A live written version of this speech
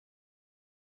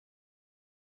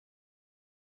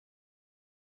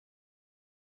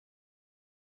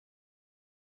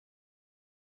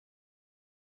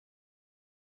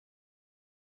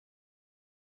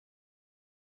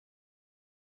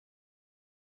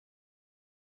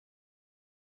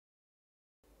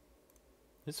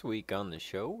This week on the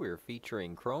show, we're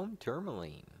featuring chrome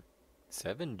tourmaline,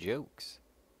 7 jokes,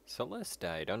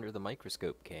 celestite under the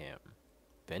microscope cam,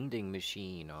 vending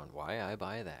machine on why I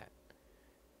buy that.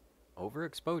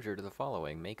 Overexposure to the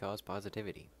following may cause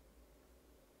positivity.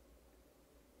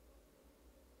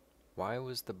 Why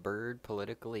was the bird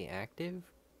politically active?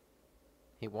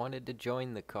 He wanted to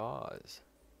join the cause.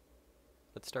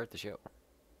 Let's start the show.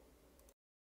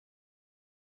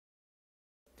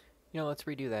 Let's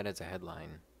redo that as a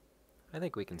headline. I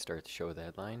think we can start the show with a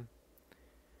headline.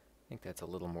 I think that's a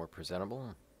little more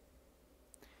presentable.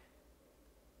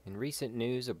 In recent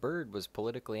news, a bird was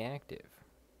politically active.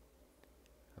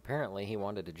 Apparently, he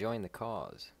wanted to join the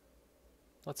cause.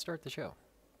 Let's start the show.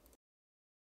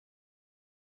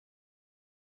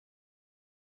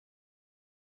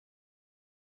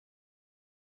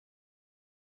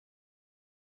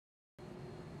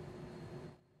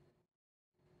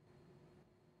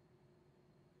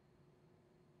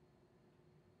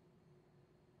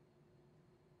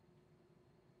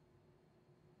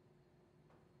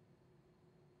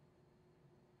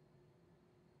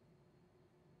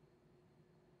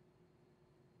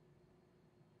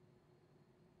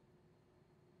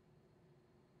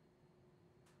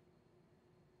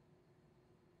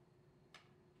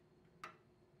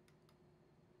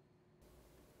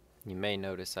 You may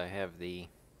notice I have the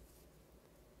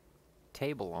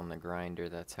table on the grinder.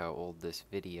 That's how old this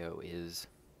video is.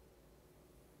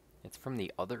 It's from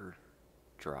the other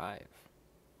drive.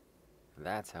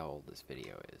 That's how old this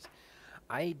video is.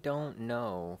 I don't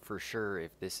know for sure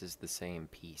if this is the same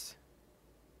piece.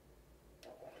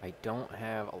 I don't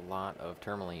have a lot of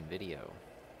tourmaline video.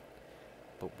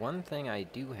 But one thing I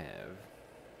do have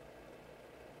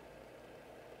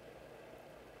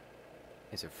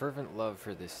is a fervent love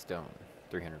for this stone,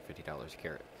 $350 a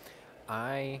carat.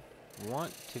 I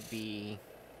want to be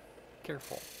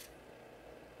careful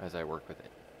as I work with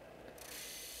it.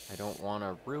 I don't want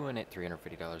to ruin it,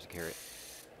 $350 a carat,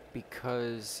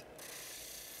 because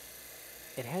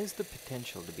it has the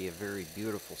potential to be a very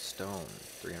beautiful stone,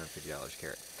 $350 a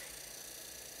carat,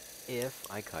 if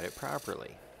I cut it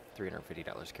properly,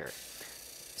 $350 a carat.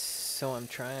 So I'm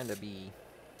trying to be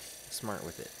smart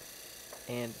with it.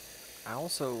 And I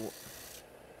also,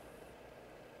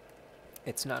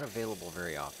 it's not available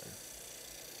very often.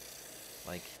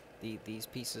 Like, these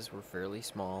pieces were fairly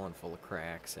small and full of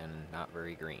cracks and not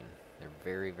very green. They're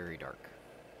very, very dark.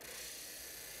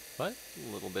 But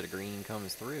a little bit of green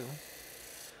comes through.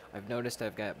 I've noticed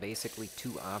I've got basically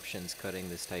 2 options cutting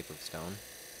this type of stone.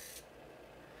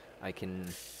 I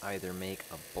can either make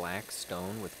a black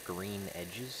stone with green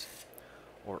edges,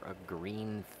 or a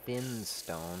green thin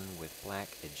stone with black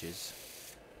edges,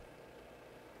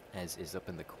 as is up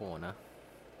in the corner.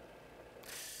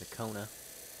 The Kona.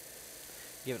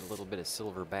 Give it a little bit of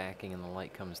silver backing and the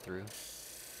light comes through.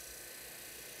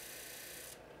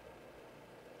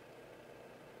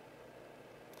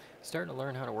 Starting to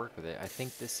learn how to work with it. I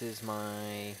think this is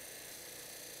my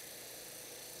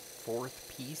 4th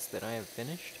piece that I have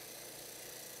finished.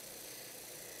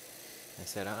 I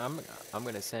said, I'm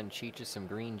going to send Chicha some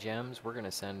green gems. We're going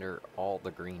to send her all the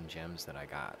green gems that I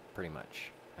got, pretty much.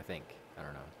 I think. I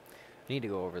don't know. I need to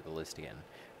go over the list again.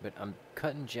 But I'm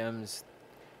cutting gems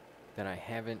that I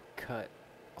haven't cut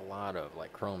a lot of,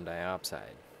 like chrome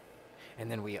diopside. And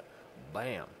then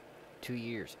bam, 2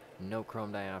 years, no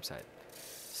chrome diopside.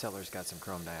 Seller's got some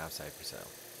chrome diopside for sale.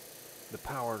 The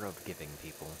power of giving,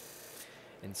 people.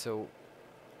 And so,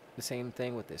 the same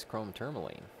thing with this chrome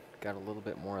tourmaline. Got a little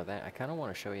bit more of that. I kind of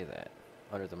want to show you that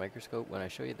under the microscope. When I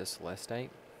show you the celestite,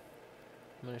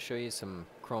 I'm going to show you some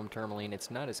chrome tourmaline.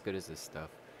 It's not as good as this stuff.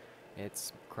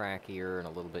 It's crackier and a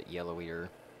little bit yellowier.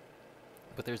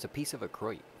 But there's a piece of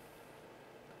acrylic,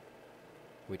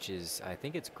 which is, I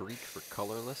think it's Greek for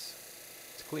colorless.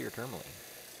 It's clear tourmaline.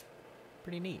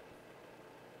 Pretty neat.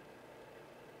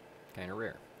 Kind of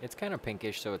rare. It's kind of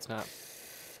pinkish, so it's not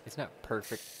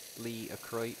perfectly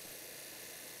acrylic.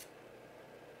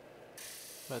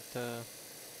 But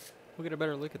we'll get a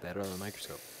better look at that under the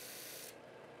microscope.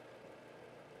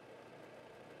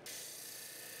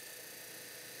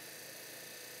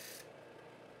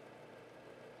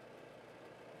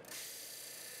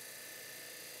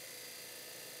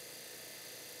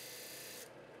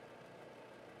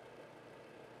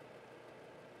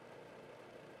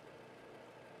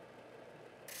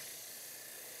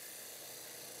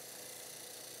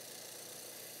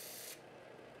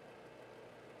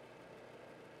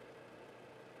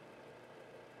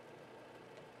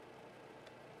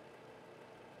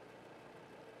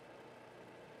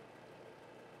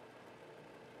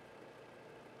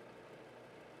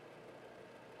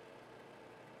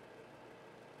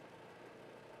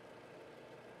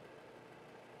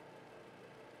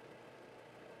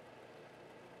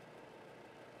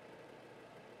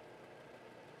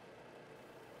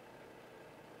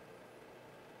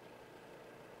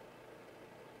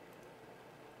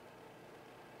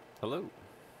 Hello,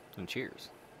 and cheers,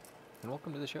 and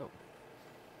welcome to the show.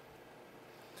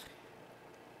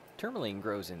 Tourmaline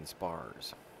grows in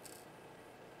spars.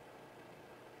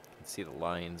 You can see the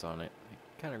lines on it.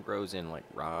 It kind of grows in like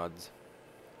rods,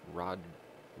 rod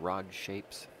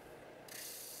shapes,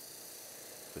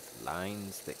 with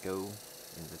lines that go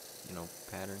in the, you know,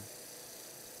 pattern.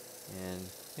 And,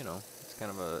 you know, it's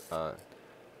kind of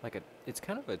it's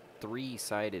kind of a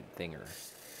three-sided thinger.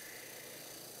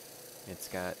 It's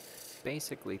got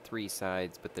basically three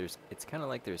sides, but it's kind of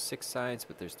like there's six sides,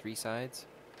 but there's three sides.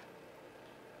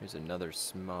 There's another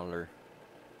smaller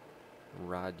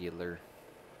rodular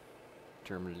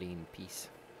tourmaline piece.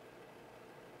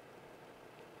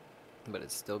 But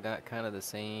it's still got kind of the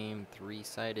same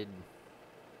three-sided,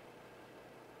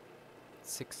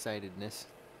 six-sidedness.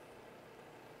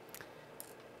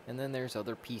 And then there's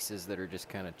other pieces that are just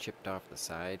kind of chipped off the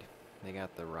side. They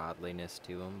got the rodliness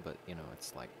to them, but, you know,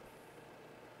 it's like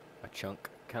a chunk,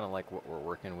 kind of like what we're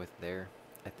working with there.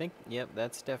 I think, yep,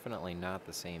 that's definitely not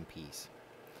the same piece.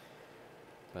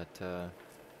 But,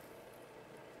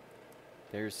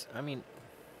 there's, I mean,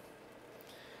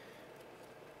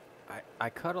 I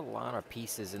cut a lot of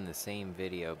pieces in the same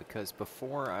video because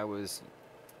before I was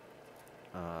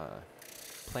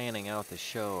planning out the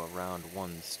show around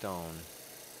one stone,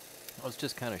 I was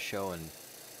just kind of showing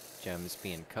gems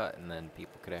being cut, and then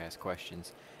people could ask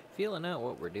questions, feeling out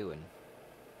what we're doing.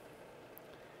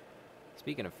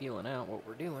 Speaking of feeling out what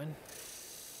we're doing,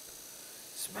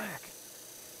 smack!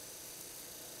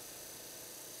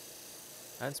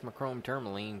 That's my chrome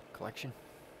tourmaline collection.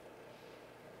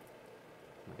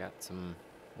 We got some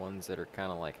ones that are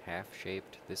kind of like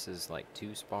half-shaped. This is like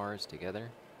two spars together.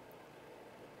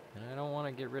 And I don't want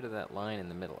to get rid of that line in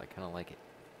the middle. I kind of like it.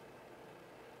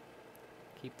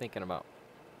 Keep thinking about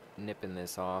nipping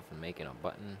this off and making a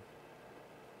button.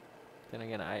 Then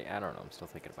again, I don't know. I'm still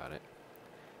thinking about it.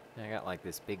 And I got like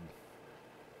this big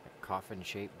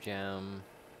coffin-shaped gem.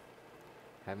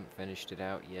 Haven't finished it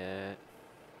out yet.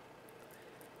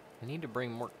 I need to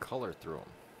bring more color through them,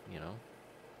 you know?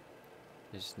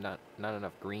 There's not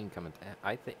enough green coming.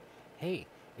 I think. Hey,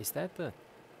 is that the?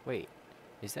 Wait,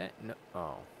 is that no?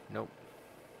 Oh, nope,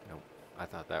 nope. I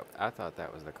thought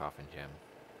that was the coffin gem.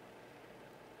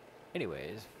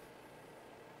 Anyways,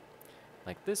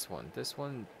 like this one,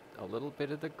 a little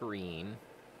bit of the green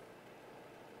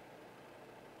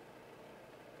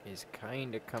is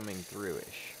kind of coming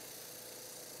through-ish.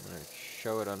 I'm gonna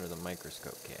show it under the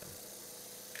microscope cam,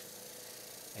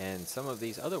 and some of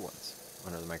these other ones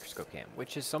under the microscope cam,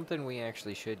 which is something we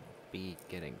actually should be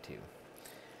getting to.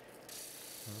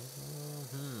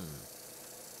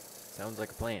 Sounds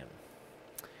like a plan.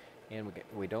 And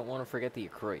we don't want to forget the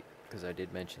acrylic, because I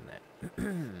did mention that.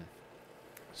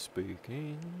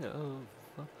 Speaking of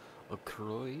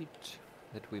acrylic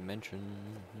that we mentioned.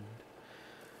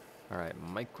 Alright,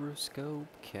 microscope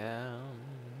cam.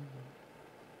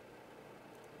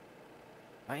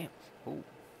 Bam! Oh.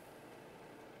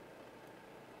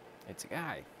 It's a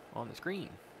guy on the screen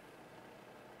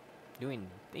doing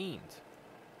things.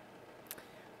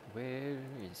 Where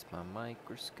is my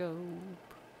microscope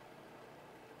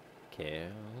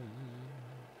cam?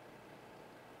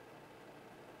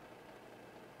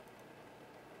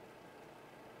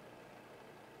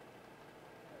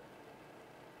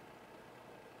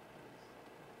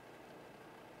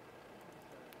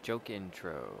 Joke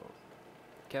intro.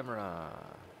 Camera.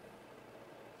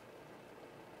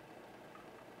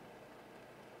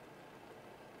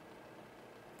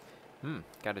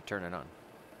 Gotta turn it on.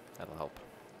 That'll help.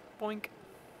 Boink.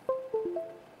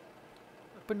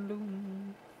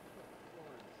 Balloon.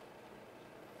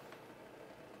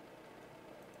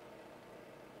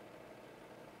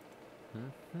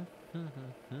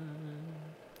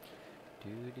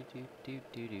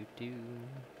 Do.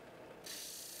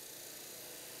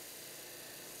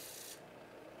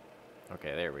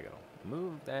 Okay, there we go.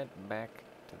 Move that back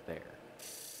to there.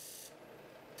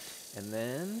 And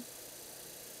then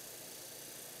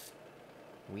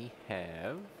we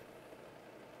have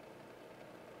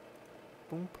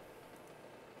boom.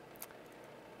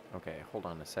 Okay, hold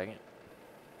on a second.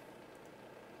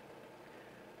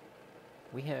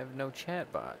 We have no chat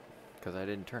bot because I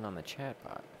didn't turn on the chat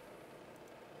bot.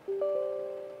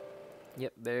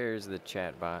 Yep, there's the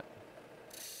chat bot.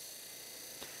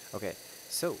 Okay,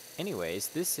 so anyways,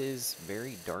 this is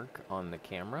very dark on the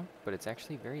camera, but it's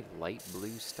actually very light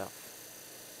blue stuff.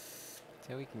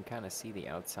 So we can kind of see the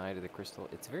outside of the crystal.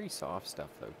 It's very soft stuff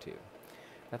though too.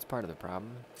 That's part of the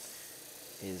problem,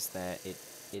 is that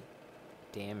it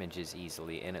damages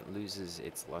easily and it loses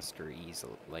its luster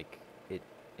easily, like it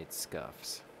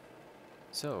scuffs.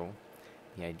 So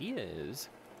the idea is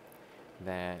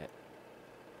that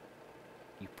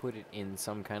you put it in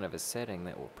some kind of a setting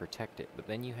that will protect it, but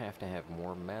then you have to have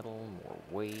more metal, more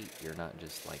weight. You're not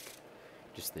just like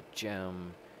just the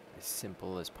gem, as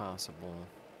simple as possible.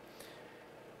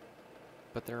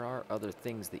 But there are other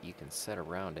things that you can set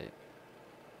around it.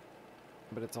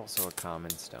 But it's also a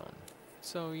common stone.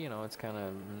 So, you know, it's kind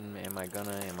of, am I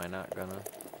gonna, am I not gonna?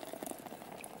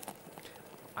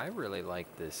 I really like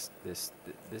this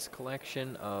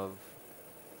collection of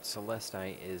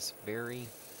celestite is very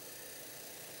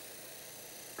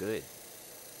good.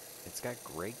 It's got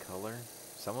great color.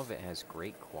 Some of it has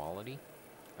great quality.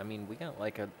 I mean, we got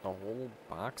like a whole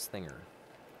box thinger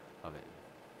of it.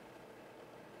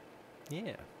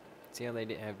 Yeah. See how they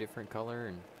have different color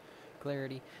and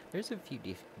clarity? There's a few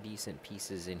decent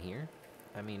pieces in here.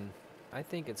 I mean, I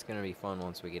think it's going to be fun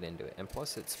once we get into it. And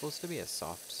plus, it's supposed to be a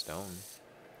soft stone.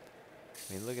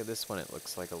 I mean, look at this one. It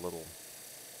looks like a little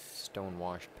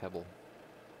stone-washed pebble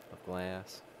of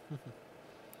glass.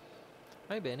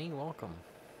 Hi, Benny. Welcome.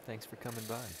 Thanks for coming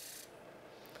by.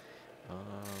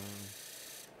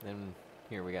 Then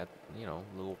here we got, you know,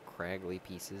 little craggly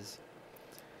pieces.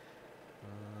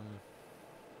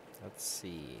 Let's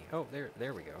see. Oh,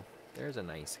 there we go. There's a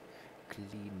nice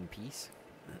clean piece.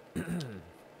 Look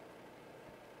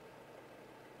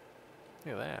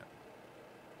at that.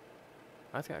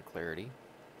 That's got clarity.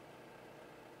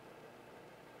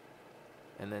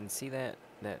 And then see that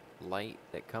light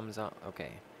that comes on.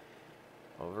 Okay.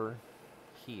 Over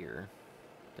here,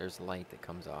 there's light that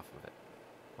comes off of it.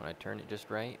 When I turn it just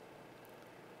right,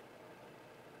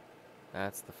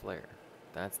 that's the flare.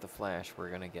 That's the flash we're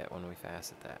gonna get when we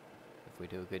facet that. If we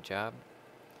do a good job,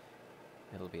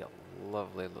 it'll be a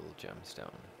lovely little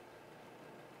gemstone.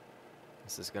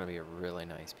 This is gonna be a really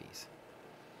nice piece.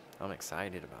 I'm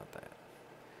excited about that.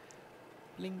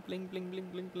 Bling, bling, bling, bling,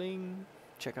 bling, bling.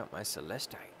 Check out my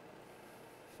celestite.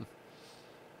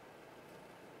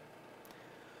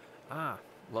 Ah,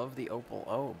 love the opal.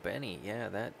 Oh, Benny, yeah,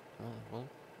 that. We'll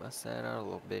bust that out a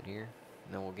little bit here.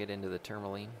 And then we'll get into the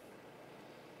tourmaline.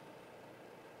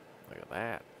 Look at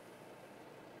that.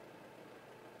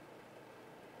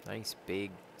 Nice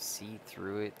big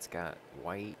see-through it. It's got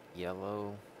white,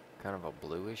 yellow, kind of a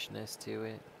bluishness to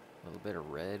it. A little bit of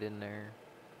red in there.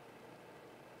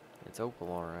 It's opal,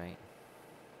 alright.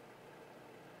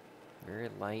 Very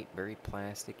light, very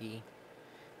plasticky.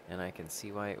 And I can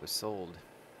see why it was sold.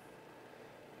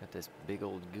 Got this big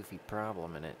old goofy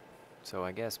problem in it. So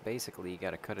I guess basically you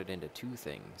gotta cut it into two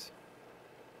things.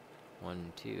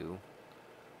 1, 2.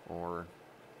 Or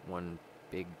one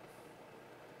big,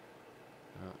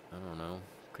 I don't know,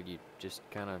 could you just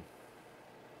kind of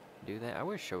do that? I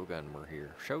wish Shogun were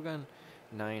here. Shogun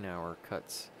 9-hour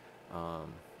cuts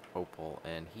opal,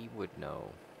 and he would know.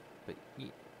 But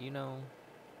you know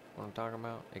what I'm talking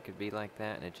about? It could be like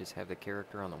that, and it just have the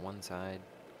character on the one side.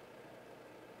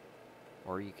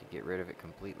 Or you could get rid of it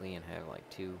completely and have like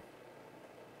two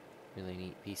really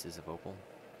neat pieces of opal.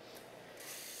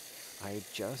 I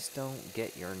just don't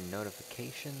get your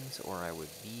notifications, or I would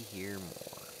be here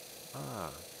more. Ah,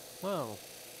 well,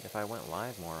 if I went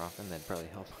live more often, that'd probably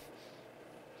help.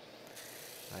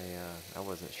 I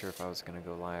wasn't sure if I was gonna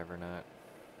go live or not.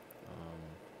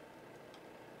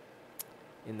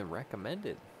 In the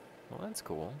recommended. Well, that's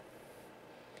cool.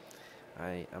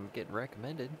 I'm getting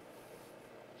recommended.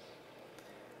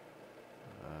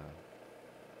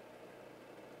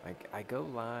 I go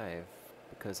live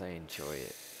because I enjoy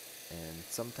it. And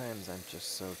sometimes I'm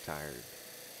just so tired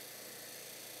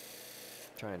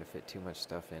trying to fit too much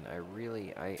stuff in.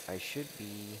 I should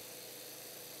be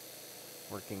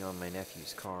working on my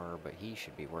nephew's car, but he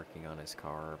should be working on his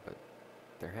car, but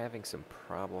they're having some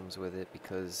problems with it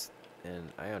because,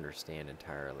 and I understand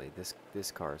entirely,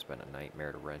 this car's been a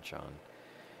nightmare to wrench on.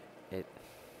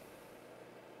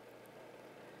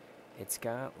 It's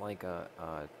got like a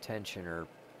tensioner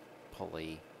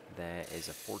pulley that is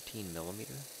a 14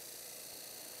 millimeter.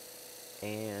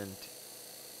 And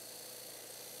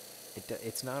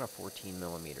it's not a 14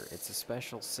 millimeter. It's a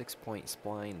special 6-point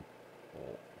spline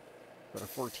bolt. But a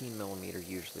 14 millimeter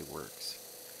usually works.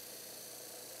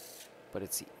 But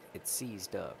it's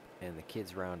seized up, and the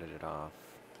kids rounded it off.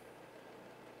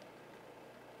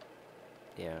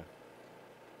 Yeah.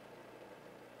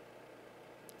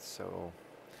 So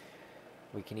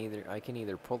I can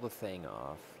either pull the thing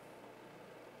off,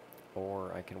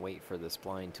 or I can wait for the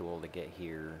spline tool to get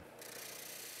here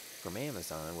from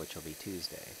Amazon, which will be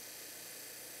Tuesday.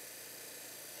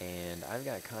 And I've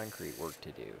got concrete work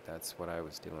to do. That's what I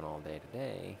was doing all day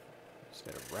today,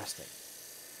 instead of resting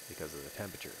because of the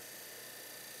temperature.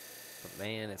 But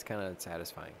man, it's kind of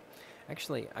satisfying.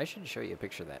 Actually, I should show you a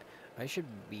picture of that. I should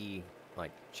be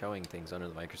like showing things under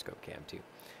the microscope cam too.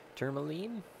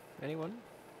 Tourmaline, anyone?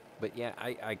 But yeah,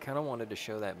 I kind of wanted to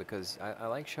show that because I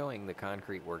like showing the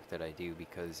concrete work that I do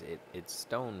because it's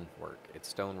stone work. It's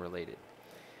stone related.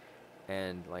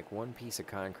 And like one piece of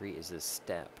concrete is a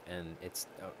step, and it's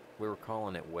we were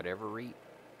calling it whatever reet,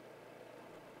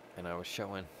 and I was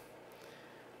showing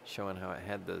how it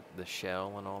had the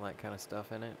shell and all that kind of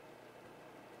stuff in it.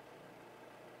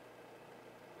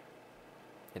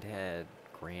 It had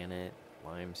granite,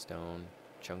 limestone,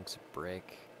 chunks of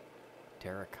brick,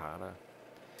 terracotta.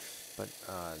 But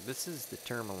this is the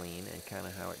tourmaline and kind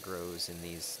of how it grows in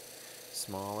these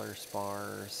smaller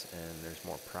spars, and there's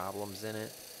more problems in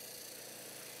it.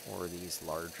 Or these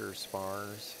larger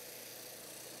spars.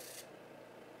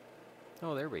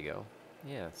 Oh, there we go.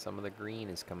 Yeah, some of the green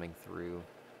is coming through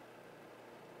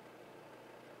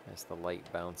as the light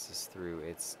bounces through.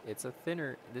 It's a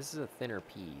thinner, this is a thinner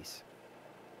piece.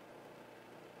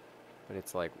 But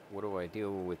it's like, what do I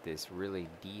do with this really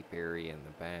deep area in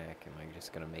the back? Am I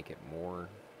just going to make it more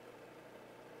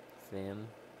thin?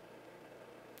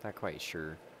 Not quite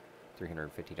sure.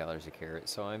 $350 a carat.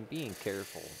 So I'm being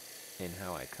careful in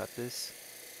how I cut this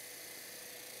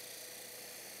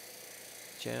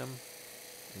gem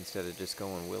instead of just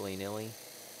going willy-nilly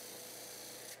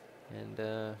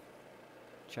and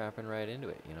chopping right into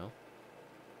it, you know.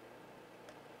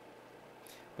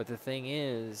 But the thing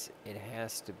is, it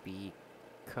has to be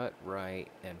cut right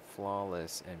and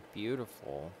flawless and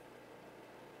beautiful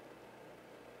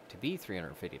to be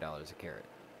 $350 a carat.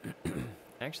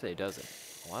 Actually, it doesn't.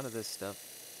 A lot of this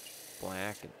stuff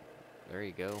black, and there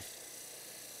you go.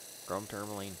 Chrome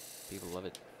tourmaline. People love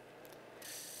it.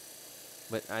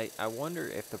 But I wonder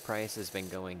if the price has been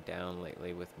going down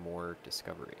lately with more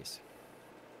discoveries.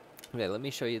 Okay, let me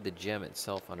show you the gem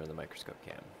itself under the microscope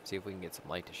cam. See if we can get some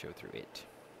light to show through it.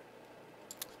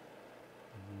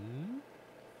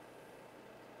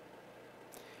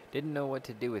 Didn't know what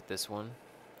to do with this one.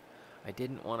 I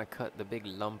didn't want to cut the big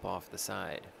lump off the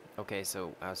side. Okay,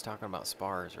 so I was talking about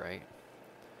spars, right?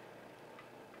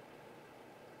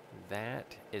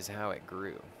 That is how it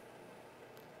grew.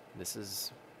 This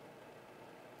is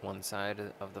one side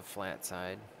of the flat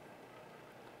side.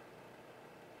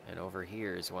 And over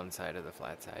here is one side of the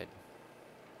flat side.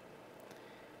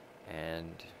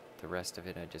 And the rest of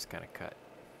it I just kind of cut.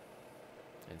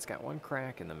 And it's got one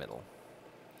crack in the middle.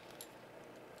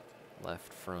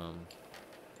 Left from,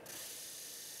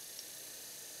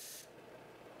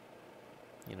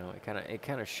 you know, it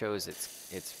kind of shows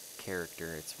its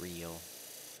character, its real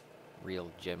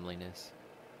gemliness.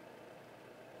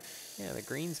 Yeah, the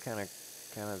green's kind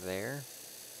of there,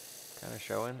 kind of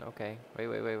showing. Okay,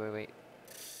 wait.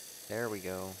 There we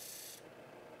go.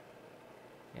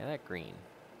 Yeah, that green.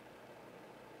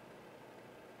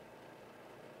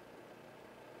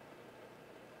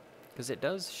 Because it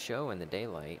does show in the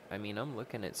daylight. I mean, I'm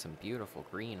looking at some beautiful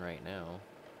green right now.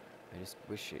 I just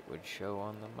wish it would show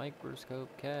on the microscope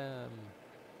cam.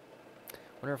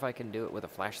 Wonder if I can do it with a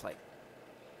flashlight.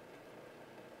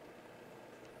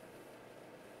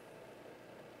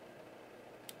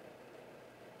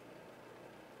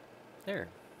 There.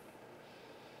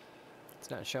 It's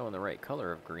not showing the right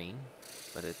color of green,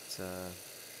 but it's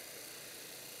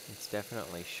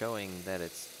definitely showing that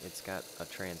it's got a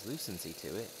translucency to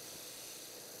it.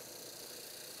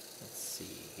 Let's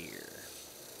see here.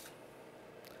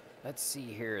 Let's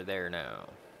see here, there now.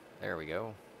 There we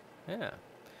go. Yeah.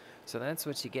 So that's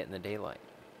what you get in the daylight.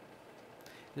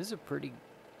 This is a pretty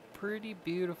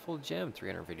beautiful gem,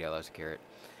 $350 a carat,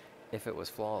 if it was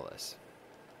flawless.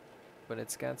 But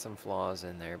it's got some flaws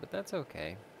in there, but that's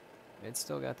okay. It's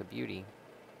still got the beauty.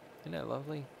 Isn't that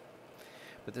lovely?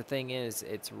 But the thing is,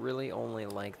 it's really only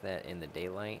like that in the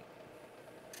daylight.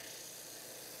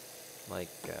 Like,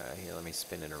 here, let me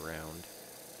spin it around.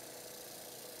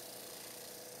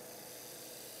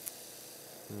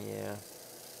 Yeah,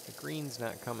 the green's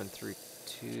not coming through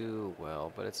too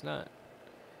well, but it's not.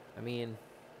 I mean,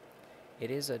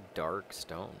 it is a dark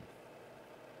stone.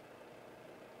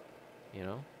 You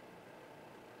know?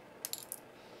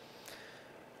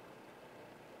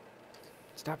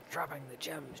 Stop dropping the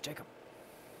gems, Jacob.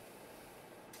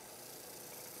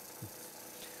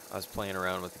 I was playing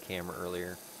around with the camera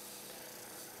earlier.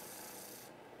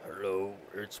 Hello,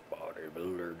 it's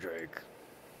bodybuilder Jake.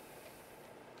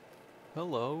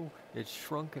 Hello, it's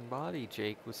shrunken body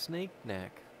Jake with snake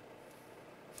neck.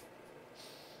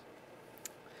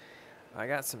 I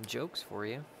got some jokes for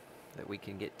you that we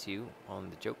can get to on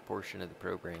the joke portion of the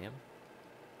program.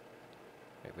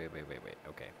 Wait.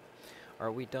 Okay.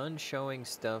 Are we done showing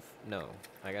stuff? No.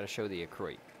 I gotta show the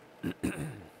acrylic.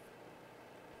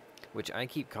 which I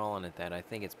keep calling it that. I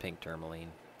think it's pink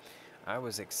tourmaline. I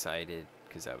was excited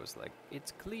because I was like,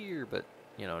 it's clear, but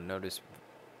you know, notice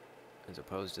as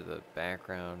opposed to the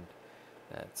background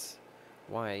that's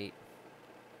white,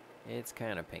 it's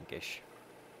kind of pinkish.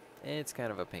 It's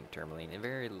kind of a pink tourmaline, a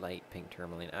very light pink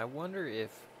tourmaline. I wonder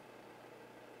if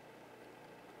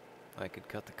I could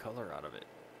cut the color out of it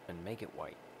and make it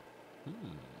white.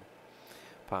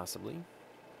 Possibly.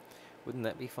 Wouldn't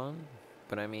that be fun?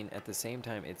 But I mean, at the same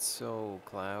time, it's so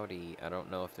cloudy, I don't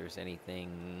know if there's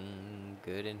anything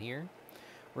good in here.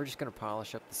 We're just going to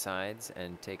polish up the sides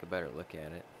and take a better look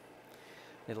at it.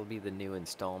 It'll be the new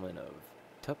installment of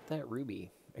Tup That Ruby,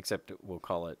 except we'll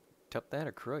call it Tup That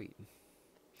Acroit.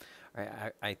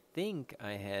 I think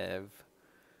I have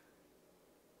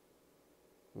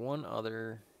one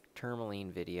other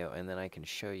tourmaline video, and then I can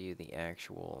show you the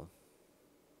actual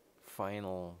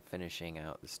final finishing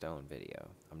out the stone video.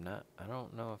 I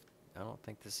don't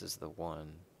think this is the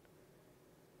one.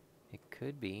 It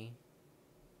could be.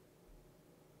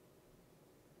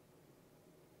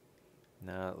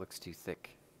 No, it looks too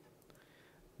thick.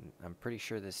 I'm pretty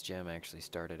sure this gem actually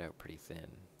started out pretty thin,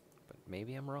 but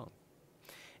maybe I'm wrong.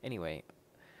 Anyway,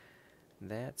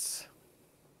 that's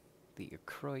the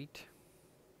acroit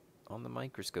on the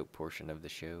microscope portion of the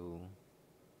show.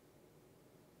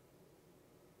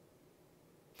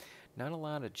 Not a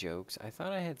lot of jokes. I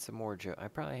thought I had some more jokes.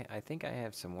 I think I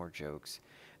have some more jokes.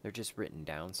 They're just written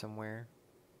down somewhere.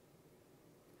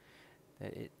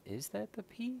 Is that the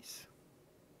piece?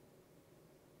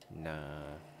 Nah.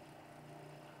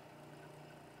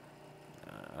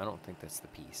 I don't think that's the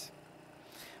piece.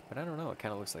 But I don't know, it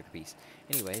kind of looks like a piece.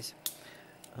 Anyways,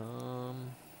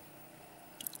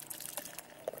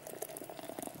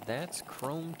 that's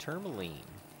chrome tourmaline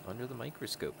under the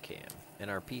microscope cam. And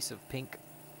our piece of pink,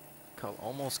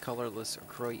 almost colorless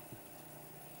acroit.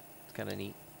 It's kind of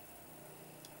neat.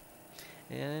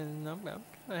 And I'm kind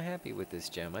of happy with this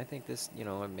gem. I think this, you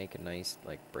know, I'd make a nice,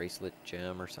 like, bracelet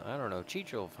gem or something. I don't know.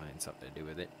 Chicha will find something to do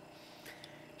with it.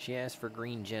 She asked for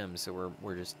green gems, so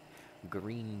we're just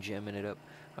green gemming it up.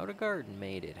 How to Garden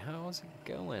made it. How's it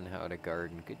going, How to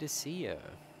Garden? Good to see ya.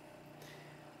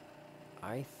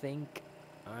 I think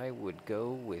I would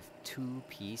go with 2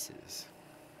 pieces.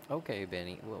 Okay,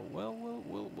 Benny. Well,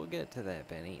 we'll get to that,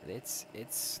 Benny.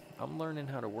 I'm learning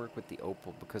how to work with the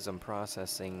opal because I'm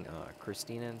processing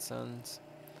Christina and Sons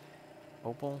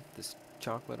opal, this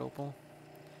chocolate opal,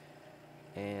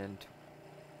 and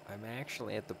I'm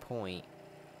actually at the point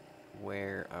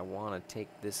where I want to take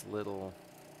this little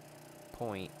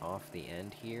point off the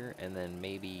end here and then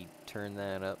maybe turn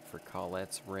that up for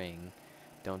Colette's ring.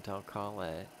 Don't tell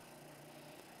Colette.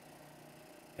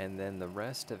 And then the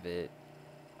rest of it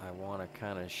I want to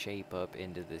kind of shape up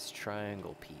into this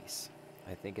triangle piece.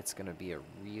 I think it's going to be a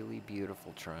really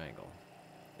beautiful triangle.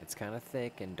 It's kind of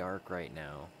thick and dark right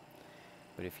now,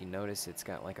 but if you notice it's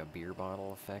got like a beer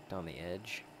bottle effect on the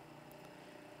edge.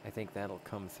 I think that'll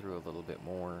come through a little bit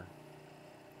more,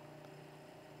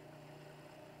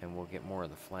 and we'll get more of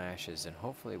the flashes, and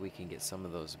hopefully we can get some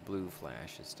of those blue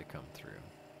flashes to come through.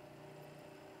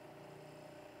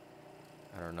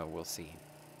 I don't know, we'll see.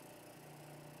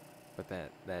 But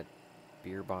that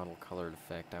beer bottle colored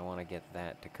effect, I want to get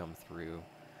that to come through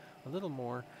a little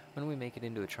more when we make it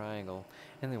into a triangle,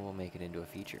 and then we'll make it into a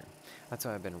feature. That's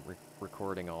why I've been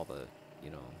recording all the, you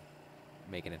know,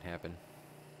 making it happen.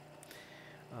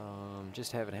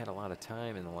 Just haven't had a lot of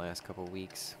time in the last couple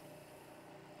weeks.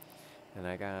 And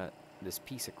I got this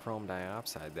piece of chrome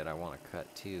diopside that I want to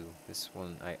cut too. This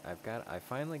one, I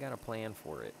finally got a plan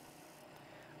for it.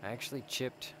 I actually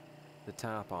chipped the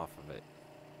top off of it.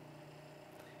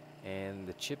 And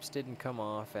the chips didn't come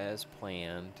off as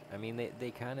planned. I mean,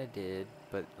 they kind of did,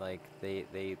 but like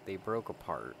they broke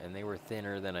apart and they were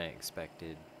thinner than I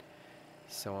expected.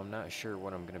 So I'm not sure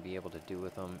what I'm going to be able to do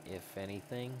with them, if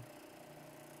anything.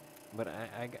 But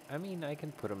I mean, I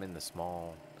can put them in the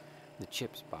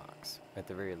chips box at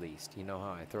the very least. You know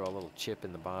how I throw a little chip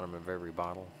in the bottom of every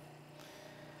bottle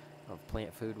of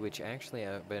plant food, which actually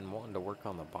I've been wanting to work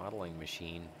on the bottling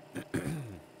machine.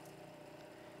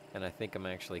 And I think I'm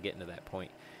actually getting to that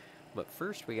point. But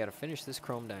first, we got to finish this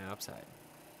chrome diopside.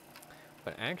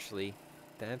 But actually,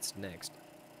 that's next.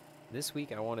 This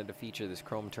week, I wanted to feature this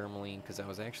chrome tourmaline because I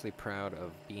was actually proud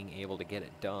of being able to get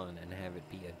it done and have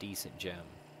it be a decent gem.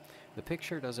 The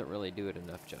picture doesn't really do it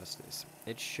enough justice.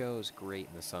 It shows great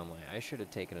in the sunlight. I should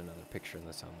have taken another picture in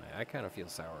the sunlight. I kind of feel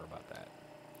sour about that.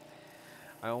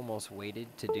 I almost waited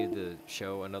to do the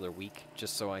show another week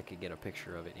just so I could get a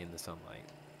picture of it in the sunlight.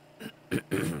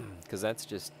 Because that's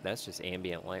just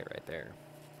ambient light right there.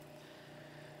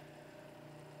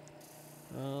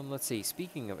 Let's see.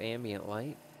 Speaking of ambient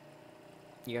light,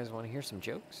 you guys want to hear some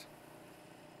jokes?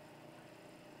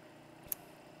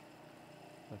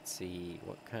 Let's see.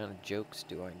 What kind of jokes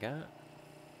do I got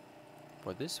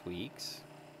for this week's?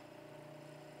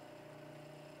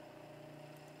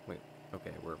 Wait.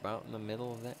 Okay, we're about in the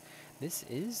middle of that. This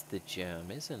is the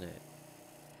gem, isn't it?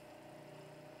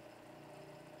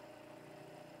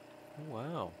 Oh,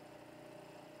 wow.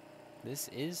 This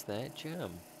is that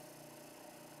gem.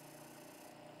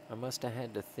 I must have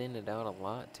had to thin it out a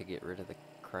lot to get rid of the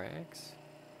cracks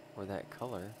or that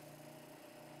color.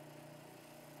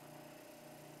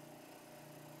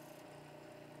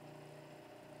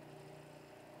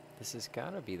 This has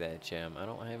got to be that gem. I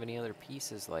don't have any other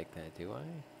pieces like that, do I?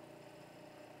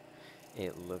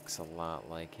 It looks a lot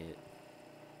like it.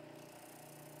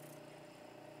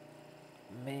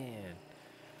 Man.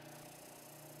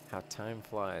 How time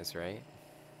flies, right?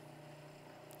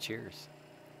 Cheers.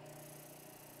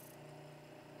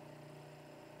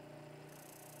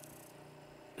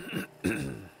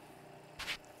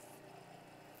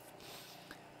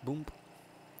 Boom.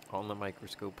 On the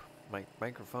microscope.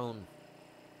 Microphone.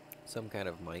 Some kind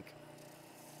of mic.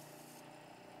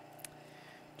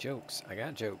 Jokes. I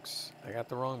got jokes. I got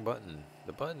the wrong button.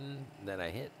 The button that I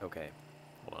hit. Okay.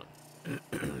 Hold on.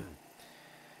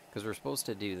 Because we're supposed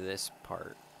to do this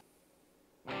part.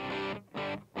 The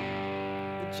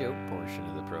joke portion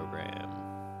of the program.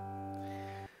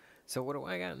 So what do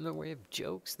I got in the way of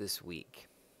jokes this week?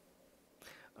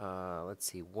 Let's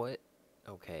see. What?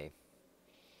 Okay.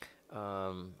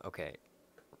 Okay.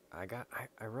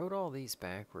 I wrote all these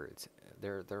backwards.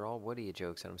 They're all what are you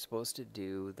jokes, and I'm supposed to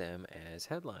do them as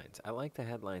headlines. I like the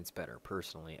headlines better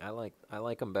personally. I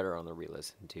like them better on the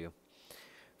re-listen too.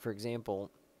 For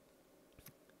example,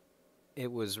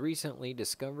 it was recently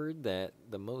discovered that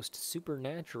the most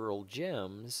supernatural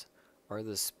gems are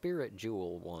the spirit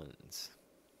jewel ones.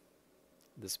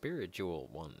 The spirit jewel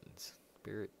ones.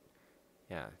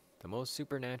 Yeah. The most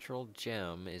supernatural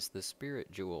gem is the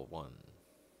spirit jewel one.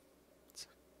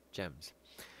 Gems.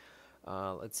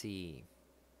 Let's see.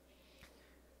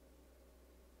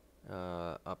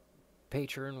 A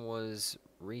patron was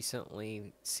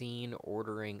recently seen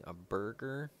ordering a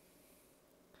burger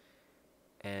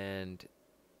and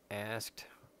asked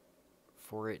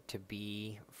for it to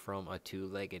be from a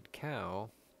two-legged cow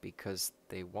because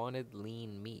they wanted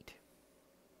lean meat.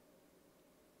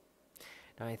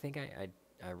 Now, I think I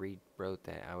rewrote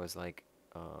that. I was like,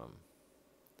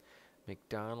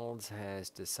 McDonald's has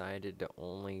decided to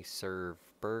only serve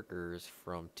burgers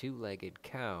from two-legged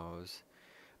cows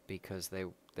because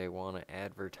they want to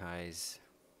advertise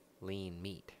lean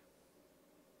meat.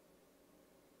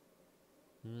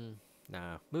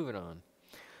 Nah, moving on.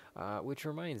 Which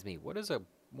reminds me, what does a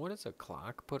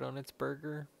clock put on its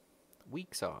burger?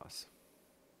 Weak sauce.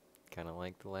 Kind of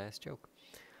like the last joke.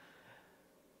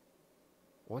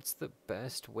 What's the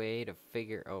best way to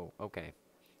figure? Oh, okay.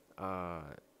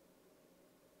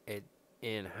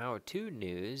 In how-to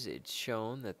news, it's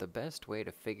shown that the best way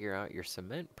to figure out your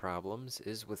cement problems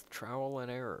is with trial and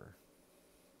error.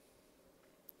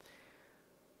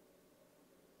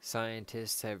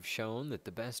 Scientists have shown that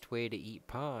the best way to eat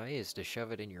pie is to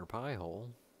shove it in your pie hole.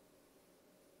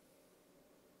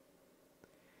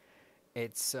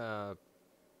 It's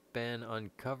been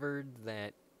uncovered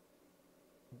that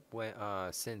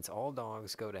since all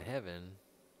dogs go to heaven,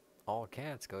 all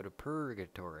cats go to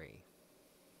purgatory.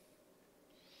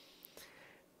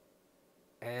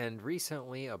 And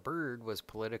recently, a bird was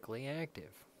politically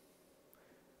active.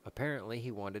 Apparently, he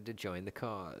wanted to join the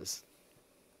cause.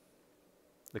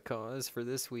 The cause for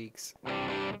this week's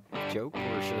joke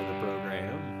portion of the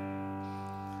program.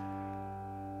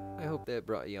 I hope that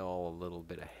brought you all a little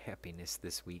bit of happiness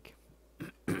this week.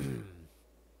 A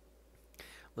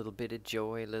little bit of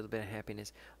joy, a little bit of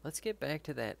happiness. Let's get back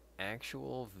to that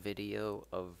actual video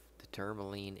of the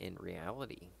Tourmaline in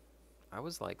reality. I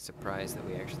was like surprised that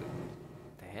we actually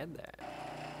had that.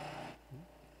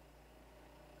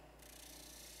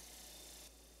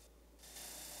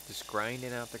 Just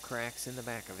grinding out the cracks in the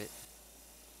back of it.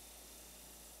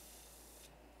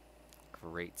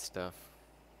 Great stuff.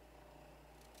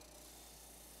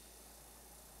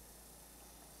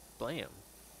 Blam.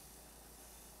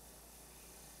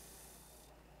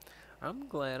 I'm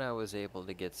glad I was able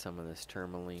to get some of this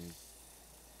Tourmaline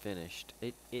finished.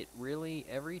 It really,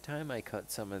 every time I cut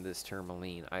some of this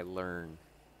Tourmaline, I learn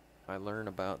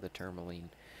about the Tourmaline.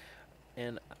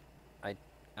 And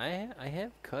I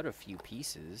have cut a few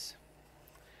pieces.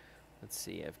 Let's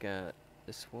see, I've got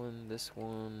this one,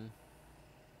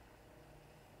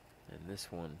 and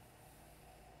this one.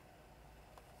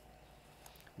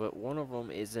 but one of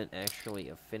them isn't actually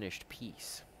a finished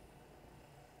piece.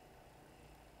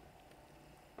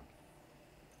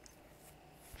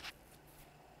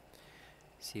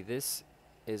 See, this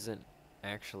isn't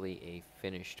actually a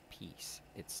finished piece.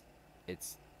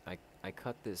 I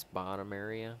cut this bottom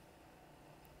area,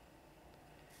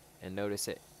 and notice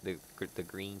it, the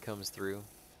green comes through.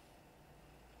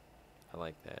 I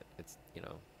like that. It's, you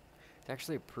know, it's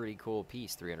actually a pretty cool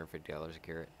piece, $350 a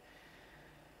carat.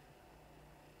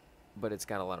 But it's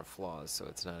got a lot of flaws, so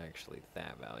it's not actually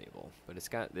that valuable. But it's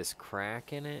got this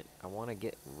crack in it. I want to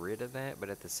get rid of that, but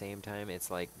at the same time, it's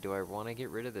like, do I want to get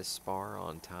rid of this spar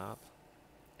on top?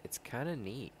 It's kind of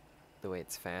neat, the way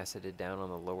it's faceted down on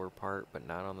the lower part, but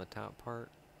not on the top part.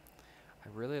 I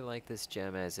really like this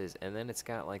gem as is, and then it's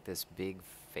got like this big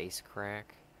face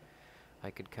crack.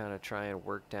 I could kind of try and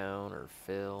work down or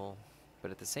fill,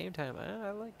 but at the same time,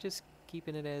 I like just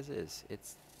keeping it as is.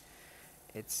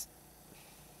 It's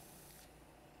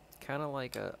kind of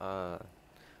like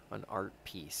an art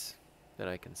piece that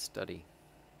I can study.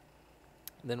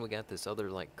 And then we got this other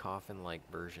like coffin-like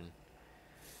version.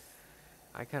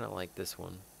 I kind of like this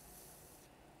one.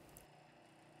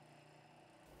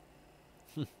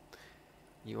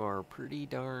 You are pretty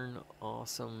darn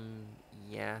awesome,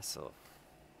 Yasuf.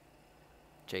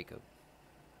 Jacob.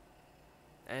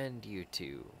 And you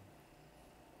too.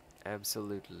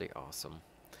 Absolutely awesome.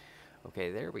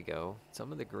 Okay, there we go.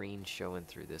 Some of the green showing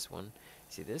through this one.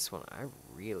 See, this one, I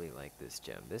really like this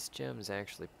gem. This gem is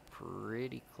actually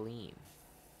pretty clean.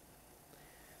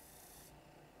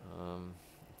 Let's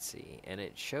see. And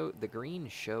the green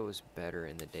shows better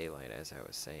in the daylight, as I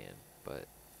was saying. But,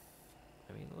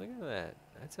 I mean, look at that.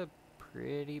 That's a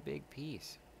pretty big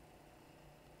piece.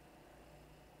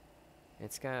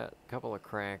 It's got a couple of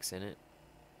cracks in it.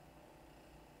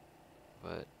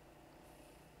 But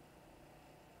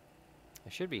I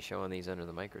should be showing these under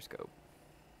the microscope.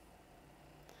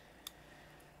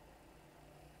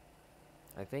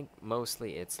 I think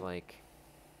mostly it's like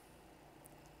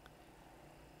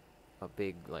a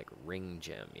big like ring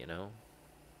gem, you know?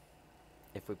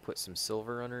 If we put some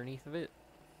silver underneath of it.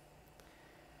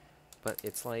 But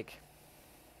it's like,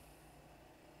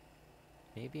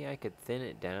 maybe I could thin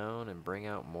it down and bring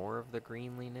out more of the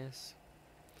greenliness.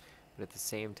 But at the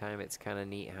same time, it's kind of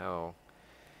neat how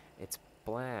it's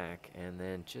black, and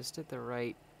then just at the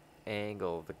right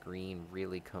angle, the green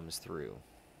really comes through.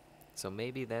 So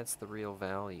maybe that's the real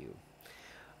value.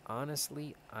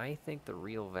 Honestly, I think the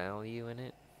real value in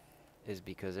it is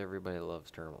because everybody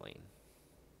loves tourmaline.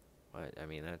 I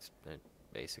mean, that's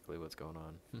basically what's going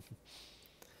on.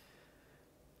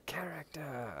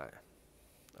 Character!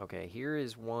 Okay, here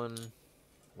is one,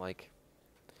 like,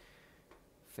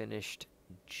 finished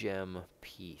gem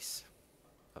piece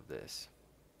of this.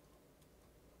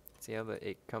 See how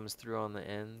it comes through on the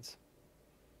ends?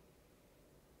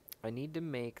 I need to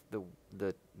make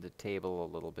the table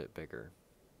a little bit bigger.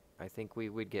 I think we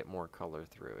would get more color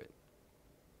through it.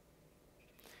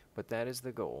 But that is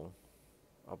the goal.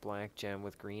 A black gem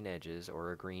with green edges,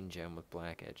 or a green gem with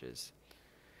black edges.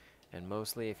 And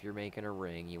mostly if you're making a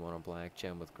ring, you want a black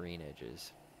gem with green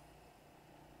edges.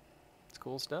 It's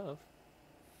cool stuff.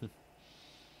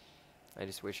 I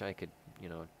just wish I could, you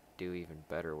know, do even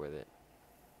better with it.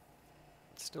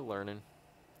 Still learning.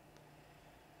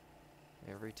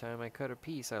 Every time I cut a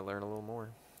piece, I learn a little more.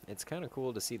 It's kind of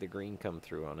cool to see the green come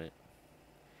through on it.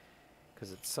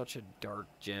 Because it's such a dark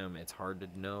gem, it's hard to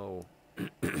know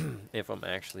if I'm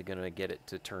actually going to get it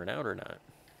to turn out or not.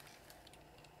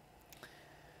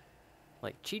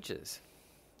 Like Cheech's.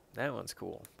 That one's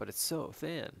cool, but it's so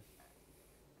thin.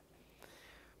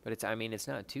 But it's, I mean, it's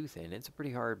not too thin. It's a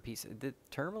pretty hard piece. The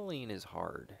tourmaline is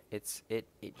hard. It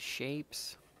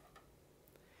shapes.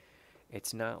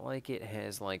 It's not like it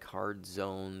has like hard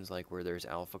zones, like where there's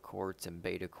alpha quartz and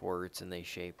beta quartz and they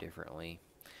shape differently.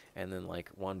 And then like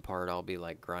one part I'll be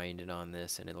like grinding on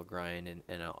this and it'll grind,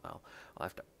 and I'll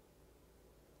have to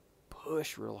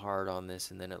push real hard on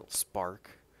this and then it'll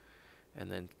spark and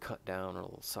then cut down a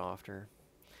little softer.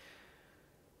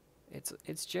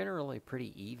 It's generally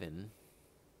pretty even.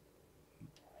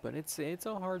 But it's a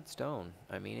hard stone.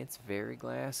 I mean, it's very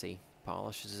glassy.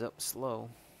 Polishes up slow.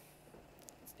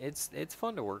 It's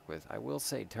fun to work with. I will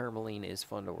say tourmaline is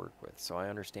fun to work with, so I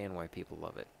understand why people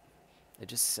love it. It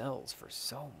just sells for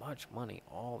so much money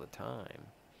all the time.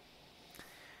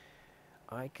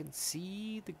 I can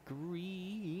see the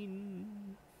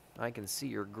green. I can see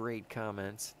your great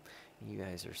comments. You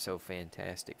guys are so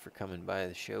fantastic for coming by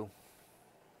the show.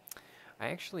 I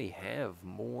actually have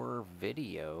more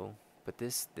video, but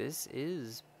this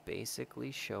is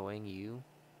basically showing you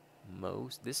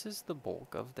this is the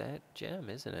bulk of that gem,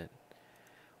 isn't it?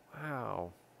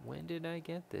 Wow, when did I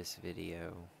get this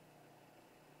video?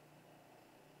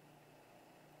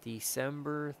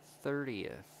 December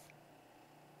 30th,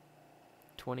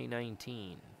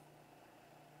 2019.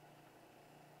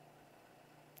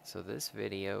 So this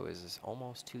video is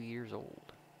almost 2 years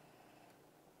old.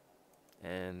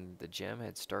 And the gem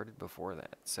had started before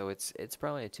that. So it's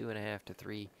probably a 2.5 to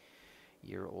 3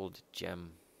 year old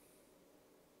gem.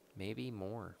 Maybe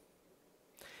more.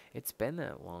 It's been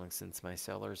that long since my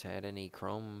sellers had any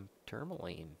chrome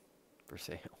tourmaline for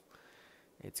sale.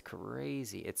 It's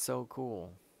crazy. It's so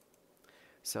cool.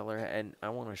 Seller, and I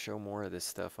want to show more of this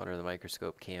stuff under the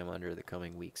microscope cam under the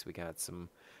coming weeks. We got some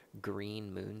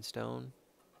green moonstone.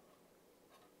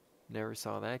 Never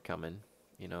saw that coming.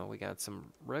 You know, we got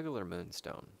some regular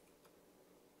moonstone.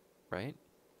 Right?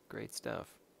 Great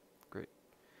stuff. Great.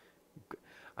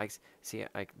 I see.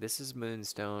 This is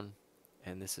moonstone,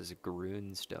 and this is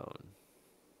grunstone.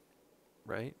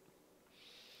 Right?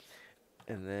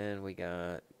 And then we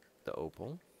got the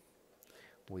opal.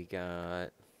 We got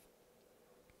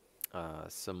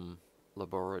some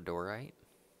labradorite,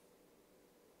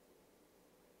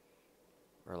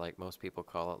 or like most people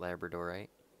call it, labradorite.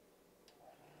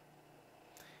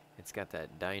 It's got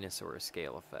that dinosaur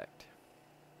scale effect.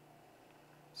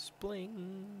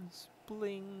 Spling,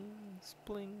 spling,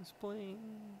 spling, spling.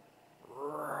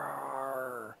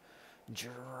 Roar!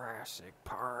 Jurassic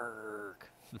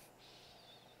Park.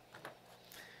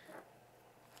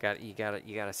 You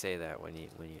gotta say that when you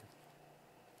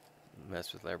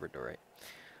mess with labradorite.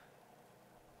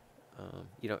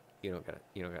 You don't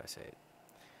gotta say it.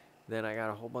 Then I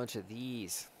got a whole bunch of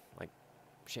these, like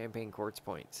champagne quartz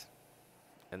points,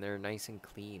 and they're nice and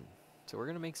clean. So we're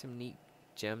gonna make some neat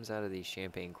gems out of these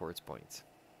champagne quartz points.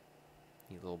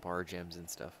 These little bar gems and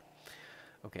stuff.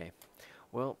 Okay,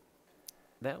 well,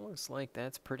 that looks like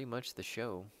that's pretty much the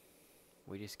show.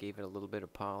 We just gave it a little bit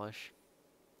of polish.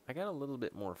 I got a little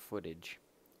bit more footage.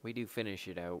 We do finish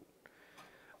it out.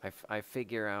 I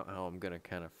figure out how I'm going to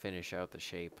kind of finish out the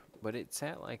shape. But it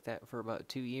sat like that for about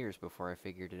 2 years before I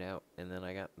figured it out. And then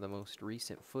I got the most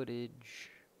recent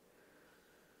footage.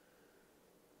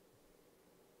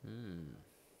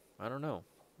 I don't know.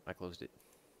 I closed it.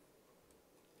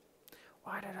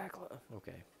 Why did I close?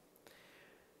 Okay.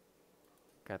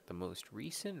 Got the most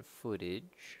recent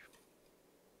footage.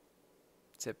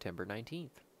 September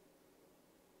 19th.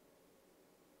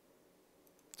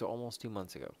 So almost 2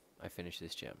 months ago, I finished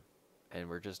this gem. And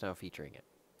we're just now featuring it.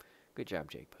 Good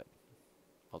job, Jake Bud.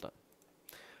 Well done.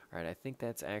 Alright, I think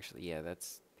that's actually, yeah,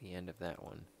 that's the end of that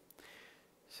one.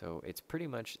 So it's pretty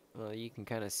much, well, you can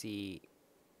kind of see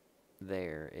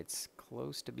there. It's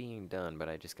close to being done, but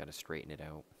I just got to straighten it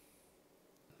out.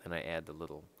 And I add the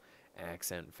little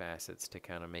accent facets to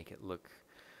kind of make it look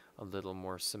a little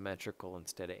more symmetrical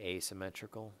instead of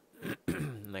asymmetrical.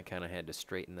 And I kind of had to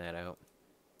straighten that out.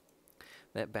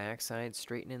 That backside,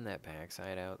 straightening that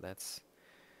backside out, that's...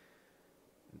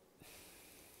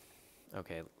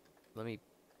 Okay, let me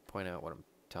point out what I'm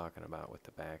talking about with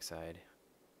the backside.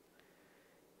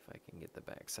 If I can get the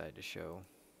backside to show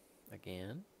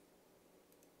again.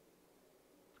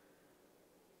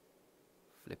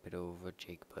 Flip it over,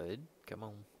 Jake Bud. Come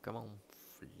on, come on.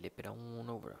 Flip it on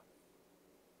over.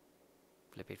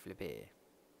 Flip it, flip it.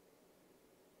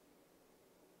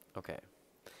 Okay.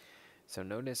 So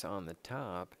notice on the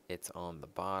top, it's on the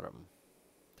bottom,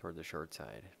 toward the short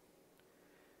side.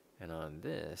 And on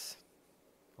this,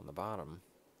 on the bottom,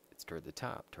 it's toward the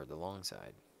top, toward the long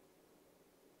side.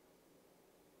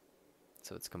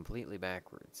 So it's completely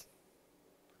backwards.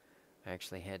 I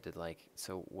actually had to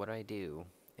so what I do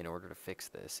in order to fix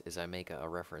this is I make a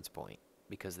reference point.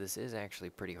 Because this is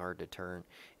actually pretty hard to turn.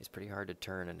 It's pretty hard to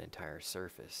turn an entire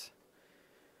surface.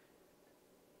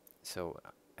 So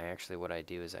what I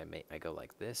do is I go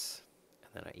like this,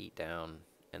 and then I eat down,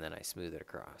 and then I smooth it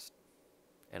across.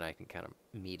 And I can kind of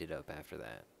meet it up after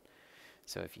that.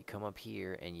 So if you come up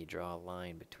here and you draw a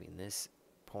line between this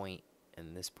point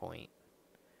and this point,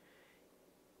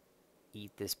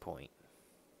 eat this point.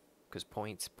 Because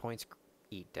points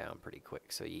eat down pretty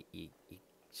quick. So you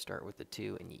start with the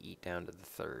 2 and you eat down to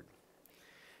the 3rd.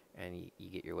 And you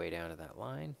get your way down to that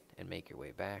line and make your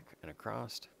way back and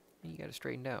across. And you got to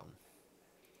straighten down.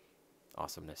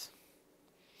 Awesomeness.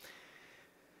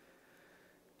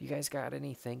 You guys got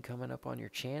anything coming up on your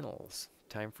channels?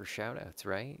 Time for shoutouts,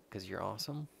 right? Because you're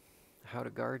awesome. How to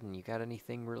Garden, you got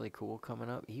anything really cool coming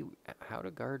up? How to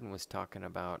Garden was talking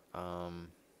about,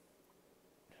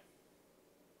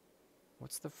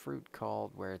 what's the fruit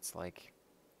called where it's like,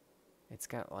 it's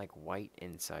got like white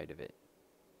inside of it.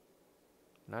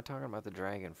 I'm not talking about the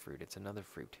dragon fruit, it's another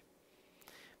fruit.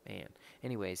 Man,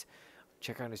 anyways,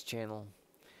 check out his channel,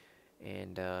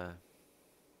 and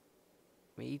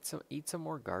eat some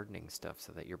more gardening stuff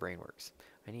so that your brain works.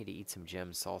 I need to eat some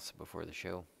gem salsa before the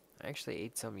show. I actually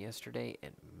ate some yesterday,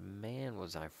 and man,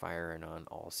 was I firing on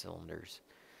all cylinders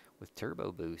with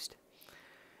turbo boost.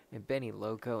 And Benny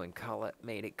Loco and Colette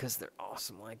made it because they're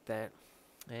awesome like that.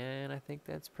 And I think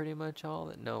that's pretty much all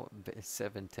that. No,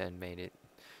 710 made it.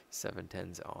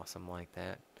 710's awesome like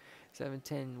that.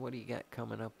 710, what do you got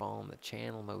coming up on the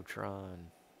channel, Motron?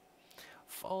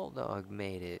 Fall Dog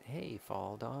made it. Hey,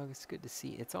 Fall Dog, it's good to see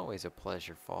you. It's always a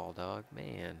pleasure, Fall Dog.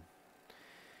 Man,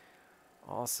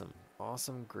 awesome,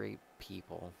 awesome, great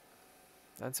people.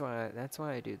 That's why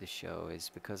I do the show,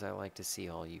 is because I like to see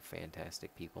all you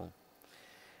fantastic people.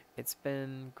 It's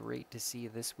been great to see you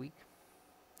this week.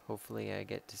 Hopefully I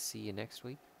get to see you next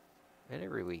week and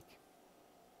every week.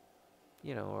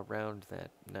 You know, around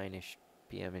that 9ish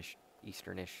p.m.ish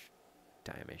Easternish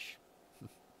time-ish.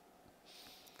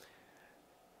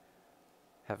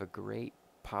 Have a great,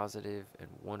 positive, and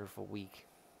wonderful week.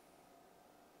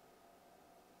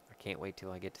 I can't wait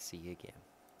till I get to see you again.